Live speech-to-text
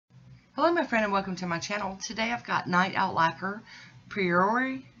Hello my friend and welcome to my channel. Today I've got Night Out Lacquer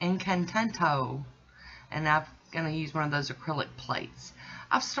Priori Incantato, and I'm going to use one of those acrylic plates.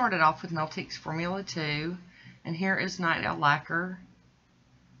 I've started off with Nailtiques Formula 2, and here is Night Out Lacquer.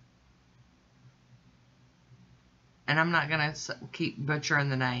 And I'm not going to keep butchering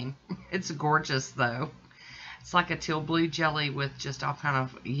the name. It's gorgeous though. It's like a teal blue jelly with just all kind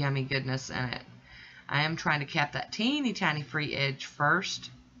of yummy goodness in it. I am trying to cap that teeny tiny free edge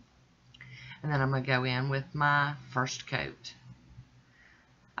first. And then I'm going to go in with my first coat.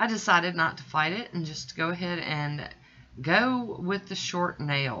 I decided not to fight it and just go ahead and go with the short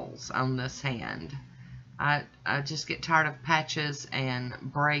nails on this hand. I just get tired of patches and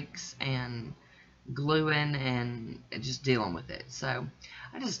breaks and gluing and just dealing with it. So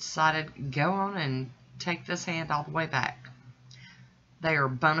I just decided go on and take this hand all the way back. They are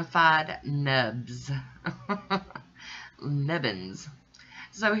bona fide nubs. Nubbins.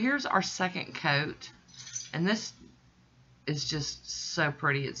 So here's our second coat, and this is just so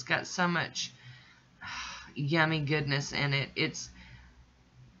pretty. It's got so much yummy goodness in it. It's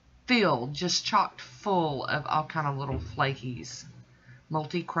filled, just chocked full of all kind of little flakies,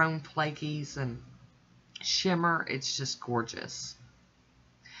 multi-chrome flakies and shimmer. It's just gorgeous.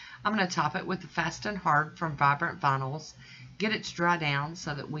 I'm going to top it with the Fast and Hard from Vibrant Vinyls, get it to dry down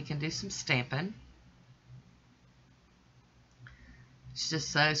so that we can do some stamping. It's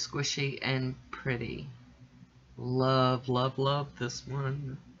just so squishy and pretty. Love, love, love this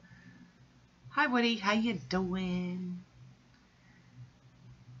one. Hi Woody, how you doing?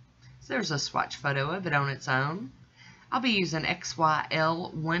 So there's a swatch photo of it on its own. I'll be using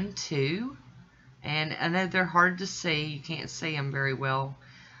XYL12, and I know they're hard to see. You can't see them very well,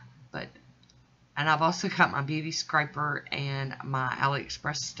 and I've also got my beauty scraper and my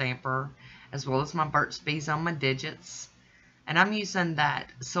AliExpress stamper, as well as my Burt's Bees on my digits. And I'm using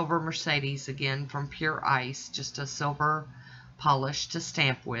that silver Mercedes again from Pure Ice, just a silver polish to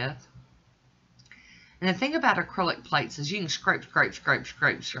stamp with. And the thing about acrylic plates is you can scrape.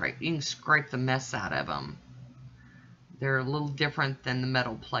 You can scrape the mess out of them. They're a little different than the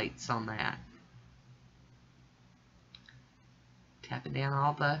metal plates on that. Tapping down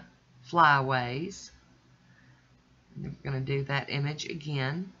all the flyaways. And we're going to do that image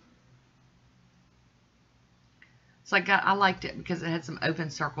again. So I liked it because it had some open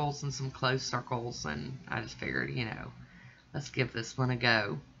circles and some closed circles, and I just figured, you know, let's give this one a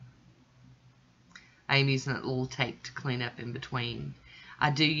go. I am using that little tape to clean up in between.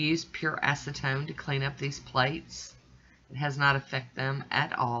 I do use pure acetone to clean up these plates. It has not affected them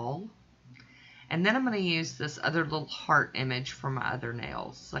at all. And then I'm going to use this other little heart image for my other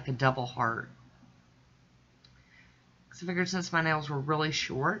nails. It's like a double heart. So I figured since my nails were really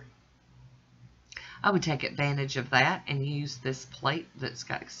short, I would take advantage of that and use this plate that's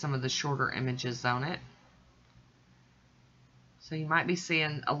got some of the shorter images on it. So you might be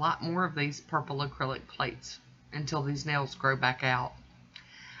seeing a lot more of these purple acrylic plates until these nails grow back out.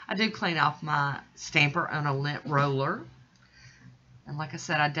 I do clean off my stamper on a lint roller. And like I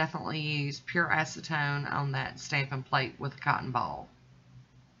said, I definitely use pure acetone on that stamping plate with a cotton ball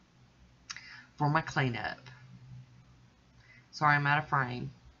for my cleanup. Sorry, I'm out of frame.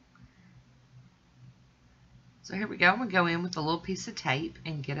 So here we go. I'm going to go in with a little piece of tape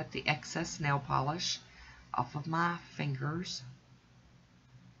and get up the excess nail polish off of my fingers.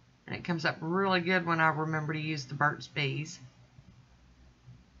 And it comes up really good when I remember to use the Burt's Bees.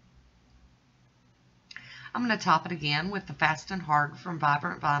 I'm going to top it again with the Fast and Hard from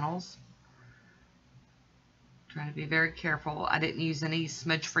Vibrant Vinyls. Trying to be very careful. I didn't use any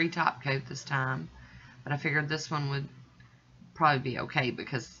smudge-free top coat this time, but I figured this one would probably be okay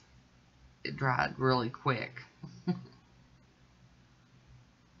because it dried really quick.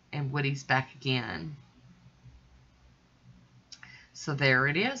 And Woody's back again. So there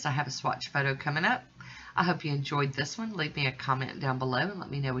it is. I have a swatch photo coming up. I hope you enjoyed this one. Leave me a comment down below and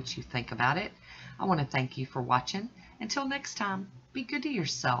let me know what you think about it. I want to thank you for watching. Until next time, be good to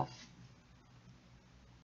yourself.